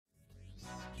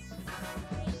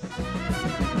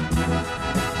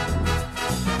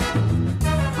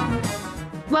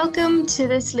Welcome to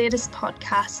this latest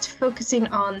podcast focusing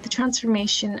on the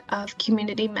transformation of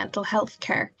community mental health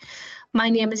care. My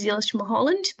name is Eilish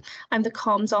Mulholland. I'm the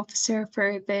comms officer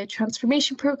for the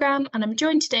transformation programme, and I'm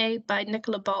joined today by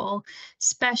Nicola Ball,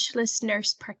 specialist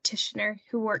nurse practitioner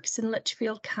who works in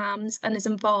Lichfield CAMHS and is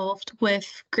involved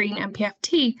with Green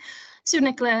MPFT. So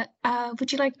Nicola, would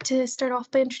you like to start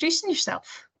off by introducing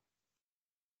yourself?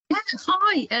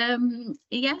 Hi.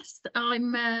 Yes,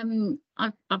 I've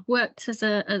worked as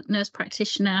a nurse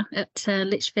practitioner at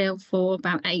Lichfield for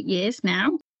about 8 years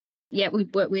now. Yeah, we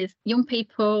work with young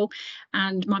people,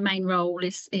 and my main role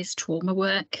is trauma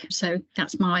work. So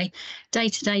that's my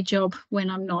day-to-day job when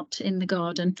I'm not in the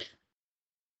garden.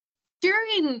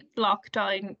 During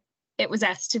lockdown, it was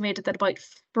estimated that about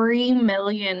 3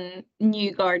 million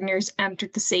new gardeners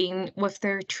entered the scene with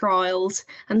their trowels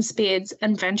and spades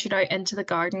and ventured out into the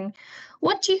garden.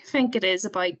 What do you think it is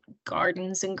about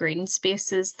gardens and green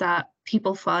spaces that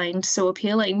people find so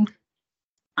appealing?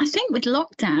 I think with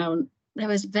lockdown, there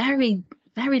was very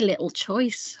little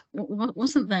choice,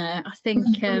 wasn't there? I think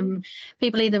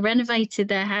people either renovated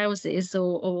their houses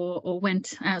or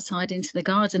went outside into the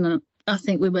garden. And I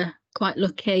think we were quite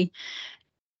lucky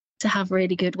to have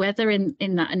really good weather in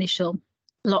that initial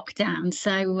lockdown.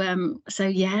 So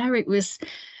yeah, it was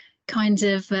kind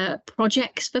of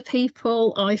projects for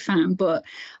people, I found. But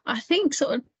I think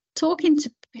sort of talking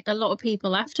to a lot of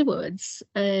people afterwards,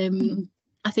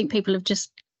 I think people have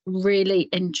just really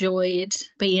enjoyed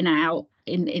being out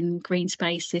in green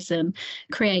spaces and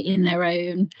creating their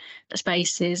own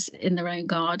spaces in their own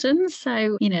gardens.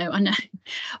 So, you know, I know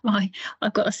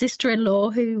I've got a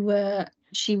sister-in-law who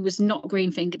she was not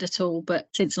green-fingered at all, but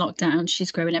since lockdown,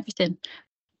 she's growing everything.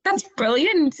 That's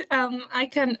brilliant.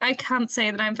 I can't say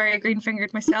that I'm very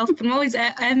green-fingered myself, but I'm always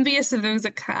envious of those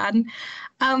that can.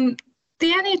 The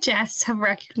NHS have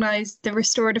recognised the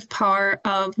restorative power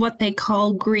of what they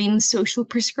call green social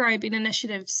prescribing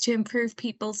initiatives to improve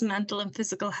people's mental and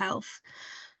physical health.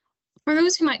 For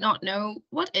those who might not know,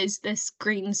 what is this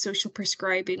green social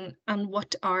prescribing and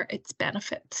what are its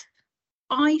benefits?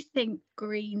 I think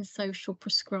green social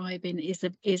prescribing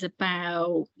is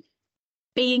about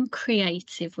being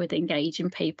creative with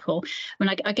engaging people. I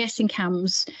mean, I guess in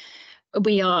CAMHS,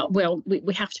 we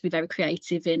have to be very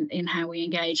creative in how we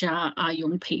engage our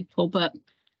young people. But,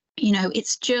 you know,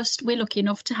 it's just, we're lucky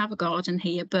enough to have a garden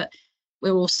here, but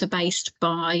we're also based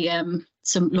by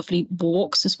some lovely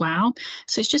walks as well.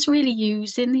 So it's just really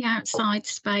using the outside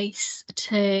space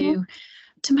to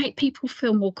make people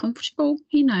feel more comfortable.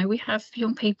 You know, we have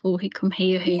young people who come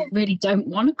here who really don't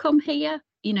want to come here.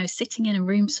 You know, sitting in a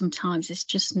room sometimes is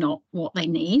just not what they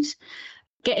need.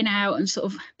 Getting out and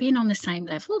sort of being on the same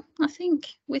level, I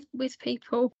think, with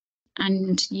people.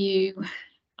 And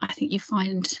I think you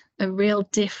find a real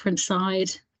different side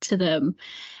to them.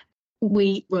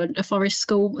 We run a forest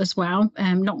school as well,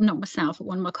 not myself, but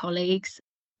one of my colleagues.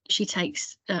 She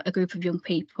takes a group of young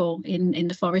people in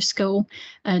the forest school,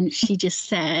 and she just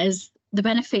says the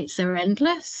benefits are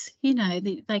endless. You know,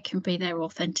 they can be their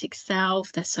authentic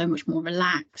self. They're so much more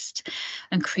relaxed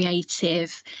and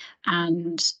creative,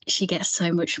 and she gets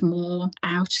so much more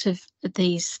out of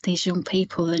these young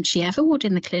people than she ever would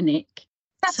in the clinic.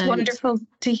 That's wonderful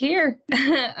to hear.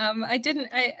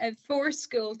 Forest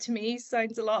school to me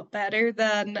sounds a lot better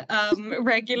than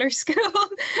regular school.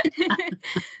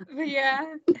 But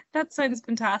yeah, that sounds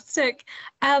fantastic.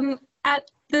 At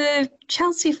the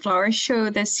Chelsea Florist Show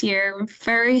this year,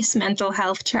 various mental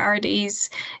health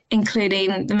charities,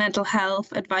 including the mental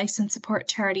health advice and support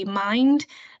charity Mind,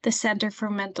 the Centre for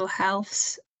Mental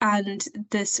Health, and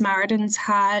the Samaritans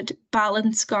had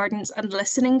balance gardens and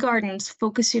listening gardens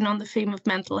focusing on the theme of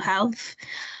mental health.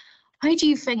 How do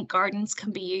you think gardens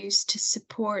can be used to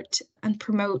support and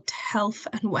promote health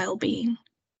and well-being?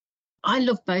 I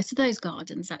love both of those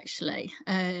gardens, actually.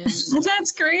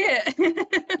 That's great.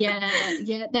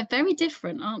 yeah, they're very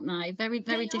different, aren't they?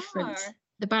 Very different.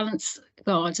 The balance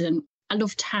garden, I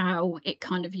loved how it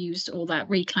kind of used all that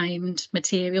reclaimed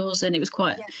materials, and it was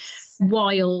quite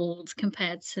wild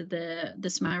compared to the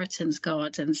Samaritans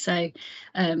garden. So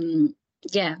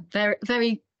yeah,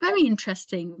 very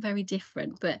interesting, very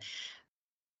different. But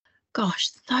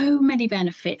gosh, so many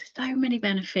benefits.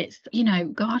 You know,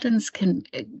 gardens can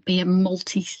be a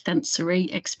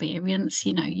multi-sensory experience.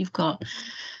 You know, you've got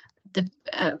the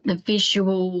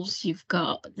visuals, you've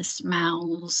got the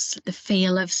smells, the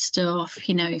feel of stuff.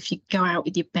 You know, if you go out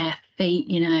with your bare feet,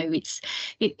 you know,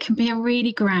 it can be a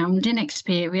really grounding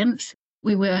experience.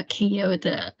 We work here with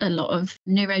a lot of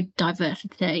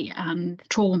neurodiversity and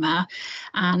trauma,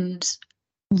 and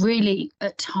really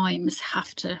at times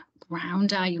have to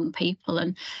around our young people,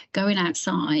 and going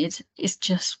outside is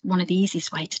just one of the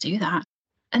easiest way to do that.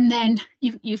 And then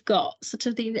you've got sort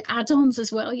of the add-ons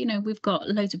as well. You know, we've got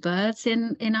loads of birds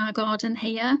in our garden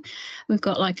here. We've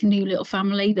got like a new little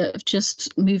family that have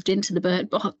just moved into the bird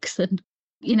box, and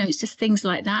you know, it's just things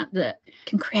like that that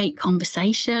can create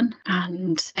conversation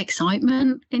and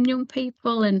excitement in young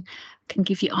people, and can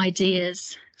give you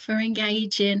ideas for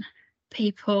engaging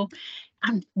people.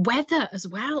 And weather as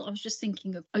well. I was just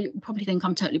thinking of, you probably think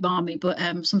I'm totally balmy, but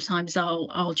sometimes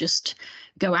I'll just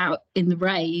go out in the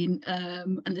rain,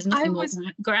 and there's nothing more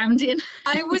grounding.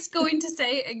 I was going to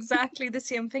say exactly the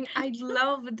same thing. I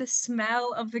love the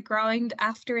smell of the ground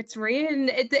after it's rain.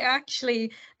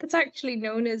 That's actually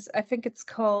known as, I think it's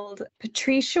called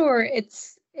petrichor.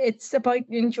 It's about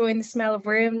enjoying the smell of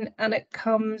rain, and it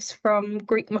comes from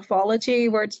Greek mythology,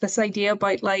 where it's this idea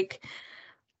about like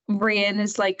rain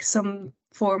is like some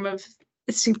form of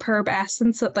superb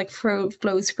essence that like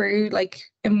flows through like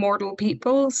immortal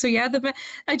people. So yeah,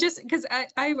 because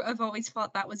I've always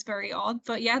thought that was very odd,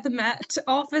 but yeah, the Met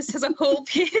Office has a whole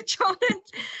page on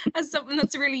it as something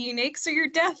that's really unique. So you're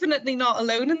definitely not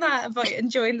alone in that about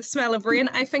enjoying the smell of rain.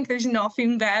 I think there's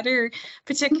nothing better,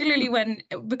 particularly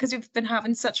because we've been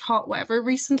having such hot weather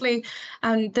recently,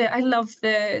 and I love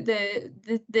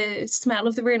the smell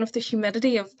of the rain, of the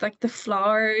humidity of like the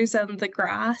flowers and the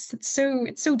grass. It's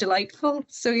so delightful.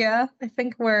 So yeah, I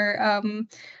think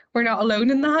we're not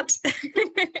alone in that.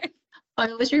 I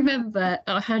always remember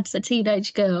I had a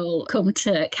teenage girl come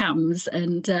to CAMHS,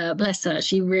 and bless her,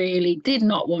 she really did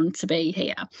not want to be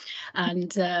here.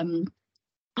 And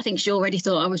I think she already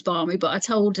thought I was balmy, but I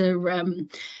told her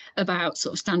about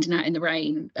sort of standing out in the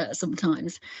rain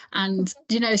sometimes. And,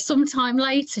 you know, sometime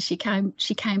later she came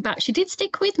back. She did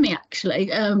stick with me,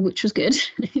 actually, which was good.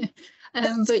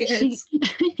 But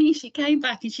she came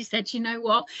back and she said, you know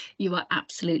what, you are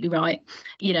absolutely right,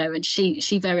 you know, and she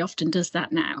very often does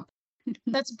that now.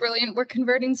 That's brilliant. We're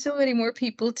converting so many more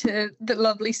people to the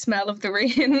lovely smell of the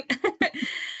rain.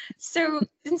 So,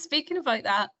 in speaking about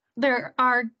that, there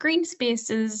are green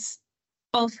spaces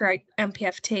all throughout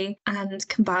MPFT and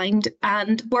combined,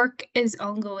 and work is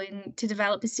ongoing to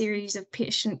develop a series of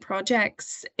patient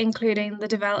projects, including the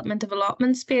development of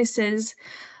allotment spaces.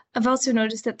 I've also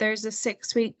noticed that there's a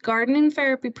 6-week gardening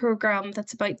therapy programme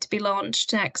that's about to be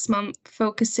launched next month,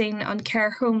 focusing on care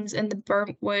homes in the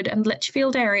Burntwood and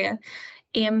Lichfield area,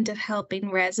 aimed at helping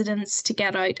residents to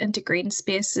get out into green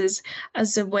spaces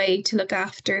as a way to look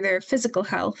after their physical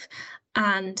health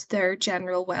and their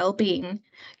general well-being.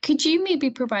 Could you maybe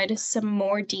provide us some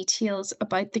more details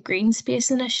about the green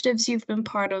space initiatives you've been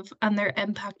part of and their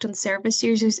impact on service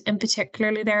users? In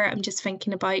particularly there, I'm just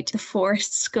thinking about the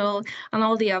Forest School and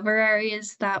all the other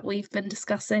areas that we've been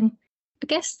discussing. I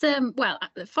guess,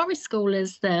 the Forest School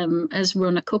has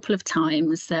run a couple of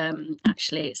times.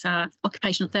 Actually, it's our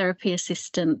occupational therapy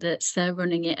assistant that's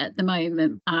running it at the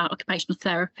moment. Our occupational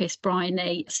therapist,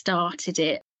 Bryony, started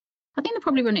it. I think they've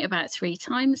probably run it about 3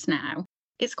 times now.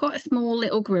 It's quite a small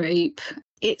little group.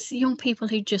 It's young people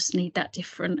who just need that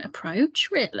different approach,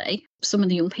 really. Some of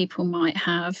the young people might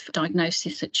have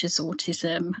diagnoses such as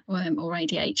autism or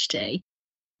ADHD.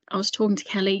 I was talking to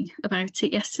Kelly about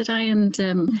it yesterday,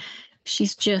 and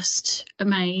she's just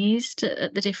amazed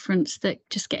at the difference that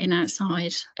just getting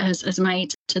outside has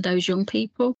made to those young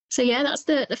people. So yeah, that's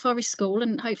the Forest School,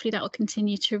 and hopefully that will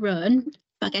continue to run.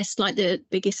 I guess like the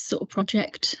biggest sort of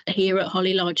project here at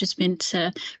Holly Lodge has been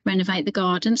to renovate the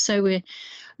garden. So we're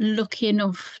lucky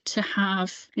enough to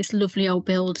have this lovely old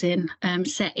building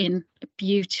set in a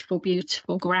beautiful,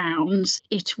 beautiful grounds.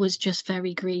 It was just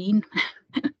very green,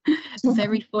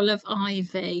 very full of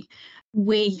ivy.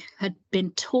 We had been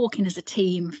talking as a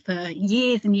team for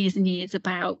years and years and years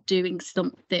about doing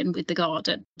something with the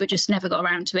garden, but just never got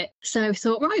around to it. So I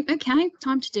thought, right, okay,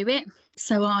 time to do it.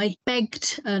 So I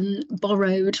begged and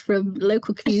borrowed from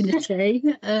local community,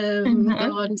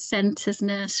 garden centres,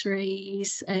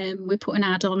 nurseries. We put an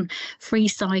ad on Free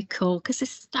Cycle because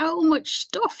there's so much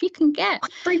stuff you can get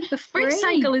for free. Free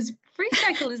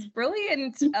Cycle is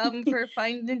brilliant for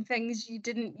finding things you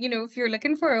didn't, if you're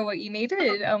looking for what you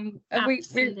needed.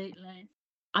 Absolutely.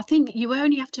 I think you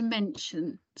only have to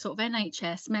mention sort of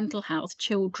NHS, mental health,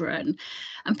 children,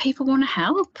 and people want to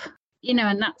help.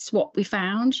 And that's what we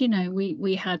found.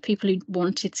 We had people who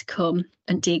wanted to come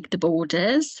and dig the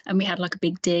borders, and we had like a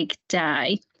big dig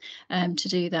day to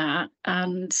do that,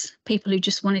 and people who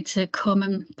just wanted to come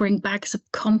and bring bags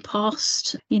of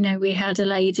compost. We had a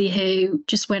lady who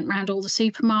just went around all the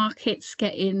supermarkets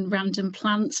getting random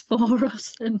plants for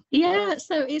us, and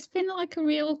so it's been like a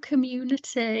real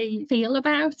community feel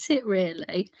about it,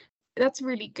 really. That's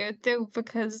really good though,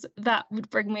 because that would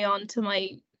bring me on to my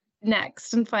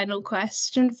next and final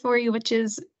question for you, which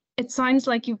is, it sounds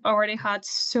like you've already had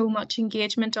so much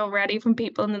engagement already from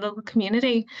people in the local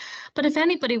community. But if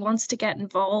anybody wants to get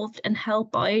involved and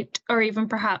help out, or even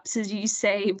perhaps, as you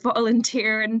say,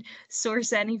 volunteer and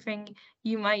source anything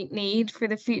you might need for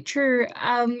the future,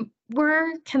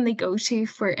 where can they go to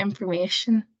for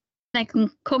information? They can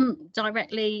come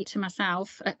directly to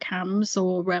myself at CAMHS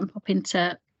or pop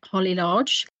into Holly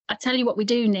Lodge. I tell you what we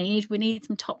do need. We need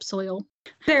some topsoil.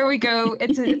 There we go.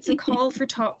 It's a call for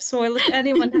topsoil. If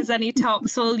anyone has any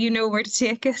topsoil, you know where to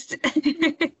take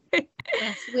it.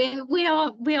 Yes, we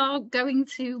are going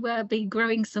to be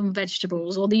growing some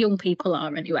vegetables, or the young people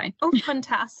are anyway. Oh,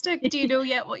 fantastic. Do you know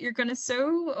yet what you're going to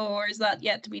sow, or is that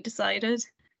yet to be decided?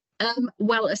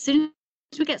 Well, as soon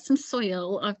as we get some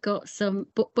soil, I've got some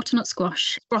butternut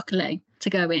squash, broccoli to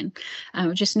go in.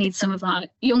 We just need some of our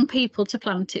young people to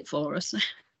plant it for us.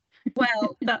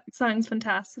 Well, that sounds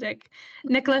fantastic.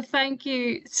 Nicola, thank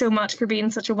you so much for being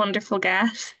such a wonderful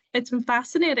guest. It's been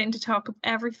fascinating to talk about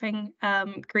everything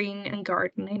green and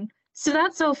gardening. So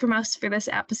that's all from us for this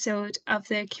episode of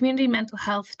the Community Mental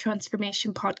Health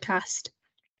Transformation Podcast.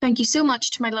 Thank you so much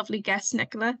to my lovely guest,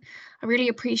 Nicola. I really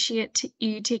appreciate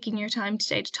you taking your time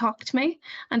today to talk to me.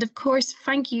 And of course,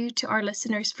 thank you to our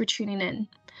listeners for tuning in.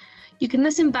 You can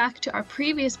listen back to our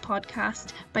previous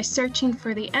podcast by searching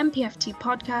for the MPFT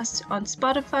podcast on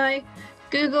Spotify,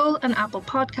 Google and Apple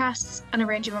Podcasts, and a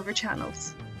range of other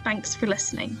channels. Thanks for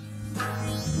listening.